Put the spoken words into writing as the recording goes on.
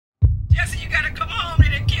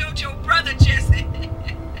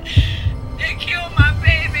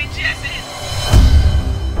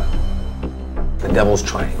the Devil's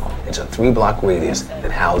Triangle. It's a 3-block radius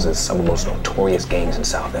that houses some of the most notorious gangs in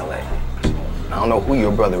South LA. I don't know who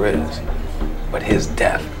your brother is, but his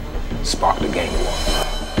death sparked a gang war.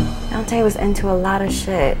 Dante was into a lot of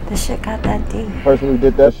shit. The shit got that deep. The person who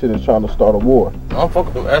did that shit is trying to start a war. I don't fuck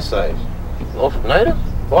with them essays. Los Native?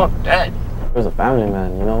 Fuck that. He was a family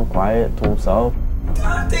man, you know, quiet to himself.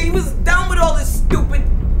 Dante, he was down with all this stupid,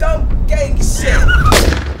 dumb gang shit.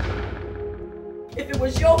 If it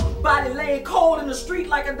was your body laying cold in the street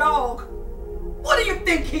like a dog, what do you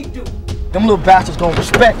think he'd do? Them little bastards don't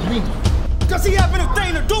respect me. Does he have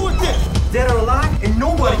anything to do with this? Dead or alive, and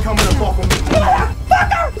nobody coming up off of me.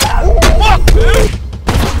 Motherfucker!